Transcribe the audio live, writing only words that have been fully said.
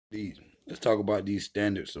these let's talk about these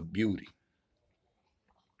standards of beauty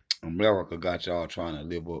America got y'all trying to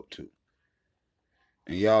live up to.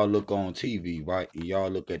 And y'all look on TV, right? And y'all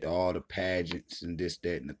look at all the pageants and this,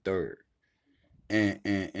 that, and the third. And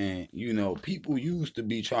people used to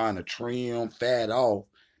be trying to trim fat off.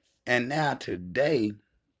 And now today,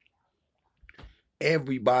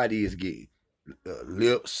 everybody is getting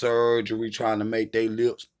lip surgery, trying to make their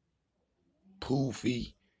lips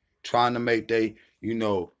poofy, trying to make they, you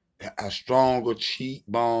know, a stronger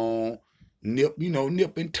cheekbone, nip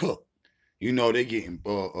and tuck. They getting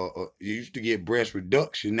you used to get breast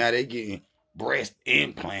reduction. Now they getting breast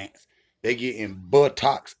implants. They getting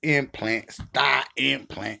buttocks implants, thigh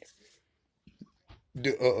implants.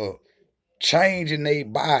 The changing their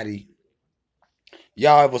body.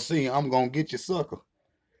 Y'all ever seen I'm gonna get you sucker?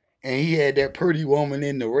 And he had that pretty woman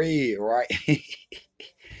in the red, right?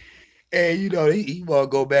 And he wanna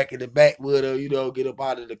go back in the back with her, get up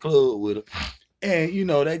out of the club with her. And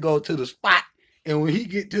they go to the spot. And when he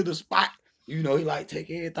get to the spot, he like take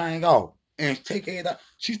everything off. And take everything.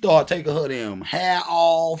 She start taking her damn hair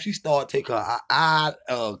off. She start taking her eye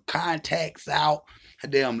contacts out. Her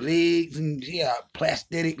damn legs and yeah,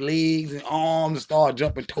 plastic legs and arms and start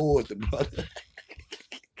jumping towards the brother.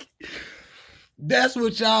 That's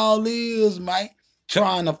what y'all is, man.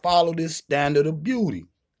 Trying to follow this standard of beauty.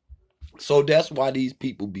 So that's why these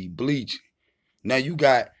people be bleaching. Now you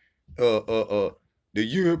got the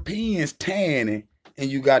Europeans tanning and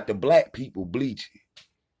you got the black people bleaching.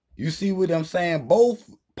 You see what I'm saying? Both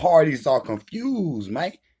parties are confused,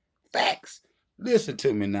 man. Facts. Listen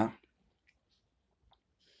to me now.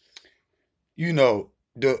 The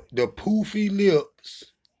poofy lips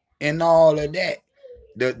and all of that.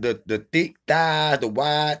 The thick thighs, the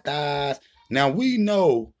wide thighs. Now we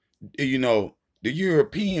know, the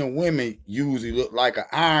European women usually look like an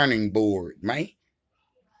ironing board, man.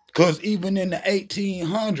 Cause even in the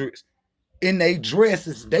 1800s, in their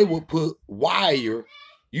dresses, they would put wire.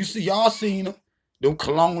 You see, y'all seen them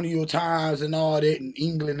colonial times and all that in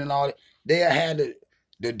England and all that. They had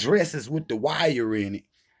the dresses with the wire in it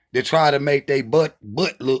to try to make their butt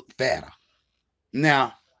look fatter.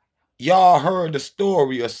 Now, y'all heard the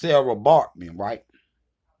story of Sarah Bartman, right?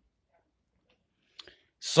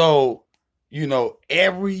 So,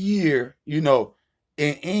 every year, in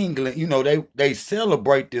England, they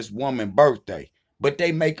celebrate this woman's birthday, but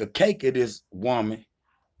they make a cake of this woman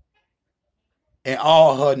and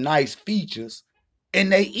all her nice features,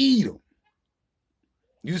 and they eat them.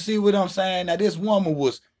 You see what I'm saying? Now this woman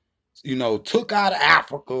was, took out of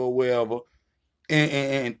Africa or wherever,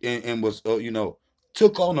 and was,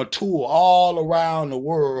 took on a tour all around the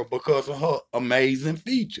world because of her amazing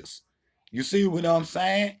features. You see what I'm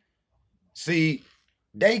saying? See,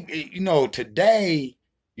 they, today,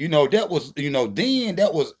 that was, then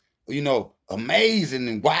that was, amazing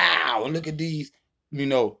and wow. And look at these, you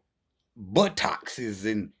know, buttocks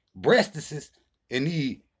and breastises and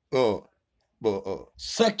these uh,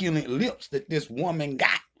 succulent lips that this woman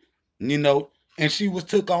got, and she was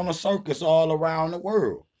took on a circus all around the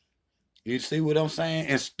world. You see what I'm saying?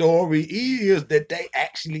 And story is that they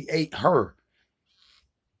actually ate her.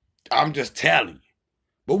 I'm just telling you.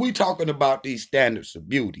 But we talking about these standards of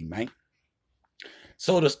beauty, man.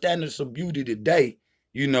 So the standards of beauty today,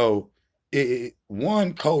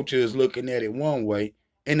 one culture is looking at it one way,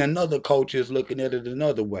 and another culture is looking at it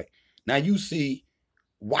another way. Now you see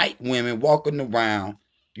white women walking around,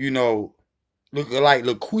 looking like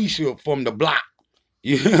LaQuisha from the block.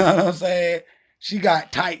 You know what I'm saying? She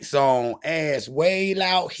got tights on, ass way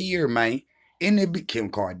out here, man. And it be Kim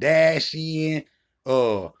Kardashian,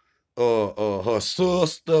 uh, her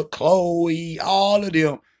sister Chloe, all of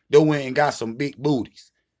them. They went and got some big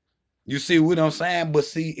booties. You see what I'm saying? But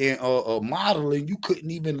see, in modeling, you couldn't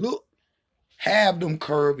even have them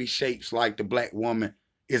curvy shapes like the black woman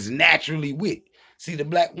is naturally with. See, the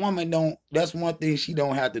black woman don't. That's one thing she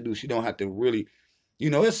don't have to do. She don't have to really,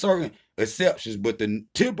 it's certain exceptions, but the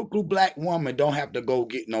typical black woman don't have to go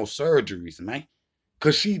get no surgeries, man.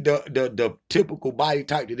 Cause she the typical body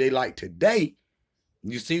type that they like today.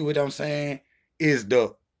 You see what I'm saying? Is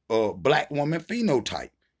the black woman phenotype.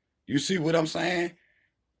 You see what I'm saying?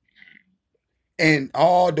 And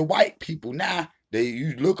all the white people now,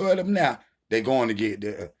 you look at them now, they're going to get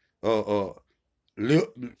the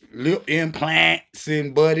lip lip implants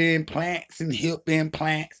and butt implants and hip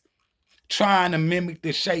implants, trying to mimic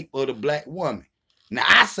the shape of the black woman. Now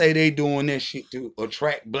I say they doing that shit to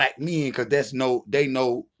attract black men because they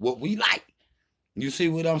know what we like. You see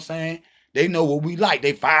what I'm saying? They know what we like.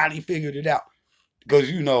 They finally figured it out. Because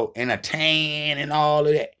and a tan and all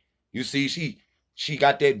of that. You see, she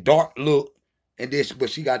got that dark look and then but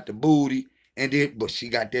she got the booty, and then but she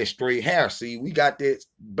got that straight hair. See, we got that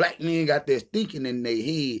black men got that thinking in their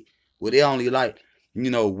head where they only like,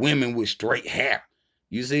 women with straight hair.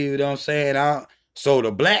 You see what I'm saying? So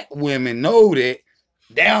the black women know that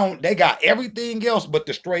they got everything else but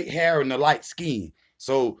the straight hair and the light skin.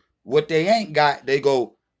 So what they ain't got, they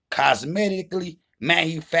go cosmetically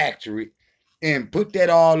manufacture it and put that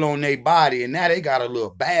all on their body, and now they got a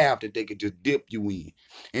little bath that they could just dip you in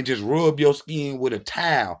and just rub your skin with a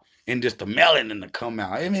towel and just the melanin to come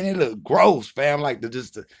out. I mean, it looked gross, fam, like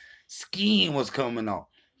the skin was coming off.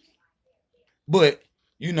 But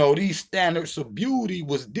these standards of beauty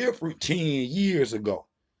was different 10 years ago.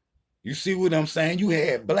 You see what I'm saying? You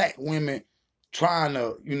had black women trying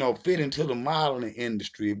to, fit into the modeling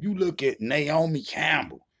industry. If you look at Naomi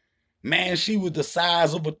Campbell, man, she was the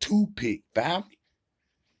size of a toothpick, fam,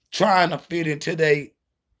 trying to fit into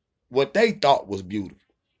what they thought was beautiful.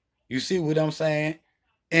 You see what I'm saying?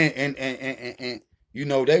 And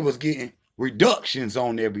they was getting reductions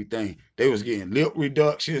on everything. They was getting lip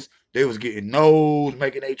reductions. They was getting nose,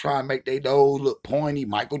 they try and make their nose look pointy.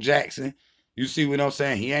 Michael Jackson. You see what I'm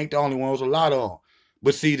saying? He ain't the only one. There's a lot of them.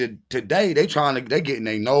 But see, today they getting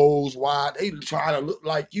their nose wide. They trying to look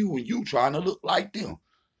like you, and you trying to look like them.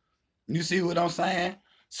 You see what I'm saying?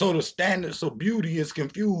 So the standards of beauty is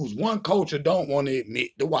confused. One culture don't want to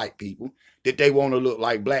admit, the white people, that they want to look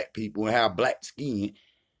like black people and have black skin.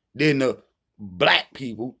 Then the black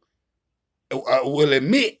people will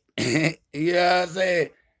admit, you know what I'm saying?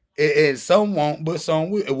 And some won't, but some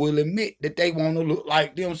will admit that they want to look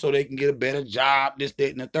like them so they can get a better job, this,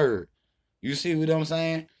 that, and the third. You see what I'm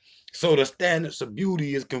saying? So the standards of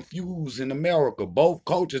beauty is confused in America. Both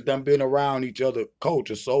cultures done been around each other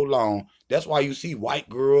culture so long. That's why you see white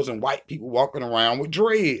girls and white people walking around with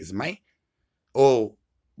dreads, man. Or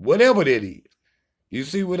whatever that is. You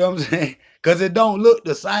see what I'm saying? Because it don't look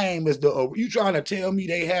the same as you trying to tell me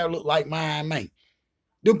they hair look like mine, man.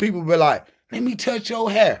 Them people be like, let me touch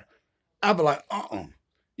your hair. I be like,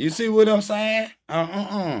 You see what I'm saying?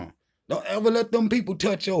 Don't ever let them people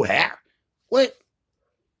touch your hair. What?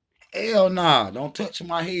 Hell nah. Don't touch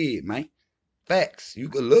my head, man. Facts. You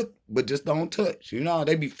can look, but just don't touch.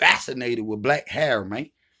 They be fascinated with black hair, man.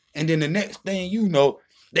 And then the next thing you know,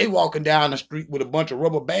 they walking down the street with a bunch of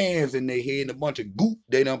rubber bands in their head and a bunch of goop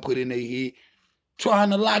they done put in their head, trying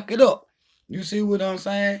to lock it up. You see what I'm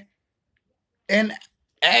saying? And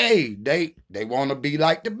hey, they want to be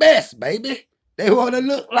like the best, baby. They want to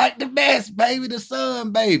look like the best, baby, the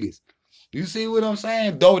sun babies. You see what I'm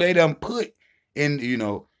saying? Though they done put in,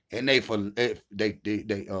 and they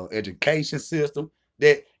education system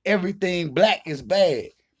that everything black is bad.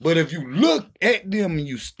 But if you look at them and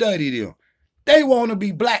you study them, they want to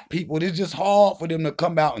be black people. It's just hard for them to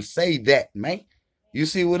come out and say that, man. You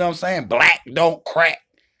see what I'm saying? Black don't crack.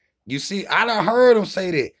 You see, I done heard them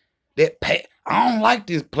say that. I don't like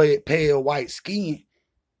this pale white skin.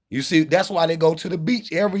 You see, that's why they go to the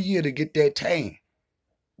beach every year to get that tan.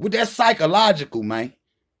 Well, that's psychological, man.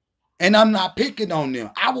 And I'm not picking on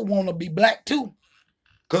them. I would want to be black too.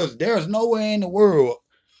 Because there's nowhere in the world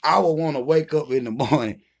I would want to wake up in the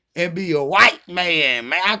morning and be a white man,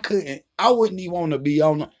 man. I wouldn't even want to be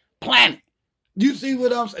on the planet. You see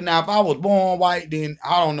what I'm saying? Now, if I was born white, then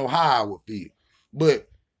I don't know how I would feel. But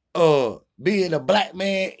being a black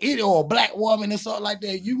man, or a black woman or something like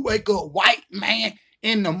that, you wake up white, man,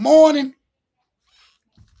 in the morning,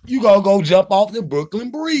 you gonna go jump off the Brooklyn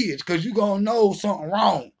Bridge because you gonna know something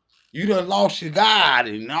wrong. You done lost your God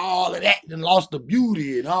and all of that, and lost the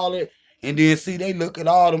beauty and all that. And then see, they look at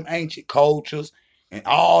all them ancient cultures and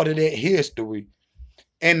all of that history,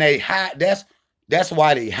 and they hide. That's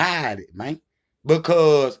why they hide it, man.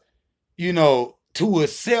 Because to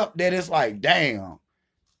accept that, it's like, damn,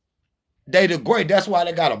 they the great. That's why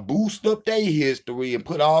they gotta boost up their history and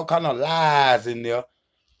put all kind of lies in there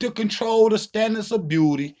to control the standards of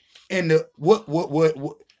beauty and what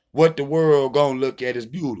the world gonna look at as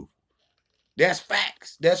beautiful. That's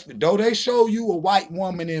facts. Though they show you a white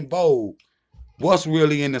woman in Vogue, what's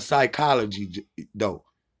really in the psychology though?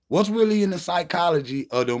 What's really in the psychology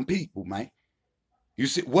of them people, man? You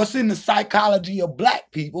see, what's in the psychology of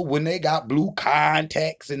black people when they got blue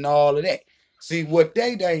contacts and all of that? See, what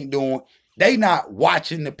they ain't doing, they not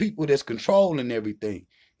watching the people that's controlling everything.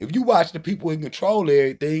 If you watch the people in control of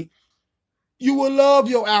everything, you will love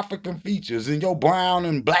your African features and your brown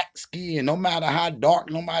and black skin, no matter how dark,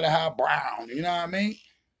 no matter how brown. You know what I mean?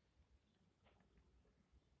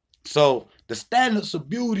 So the standards of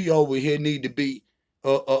beauty over here need to be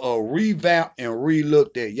revamped and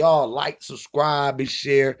relooked at. Y'all like, subscribe, and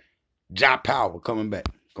share. Power coming back.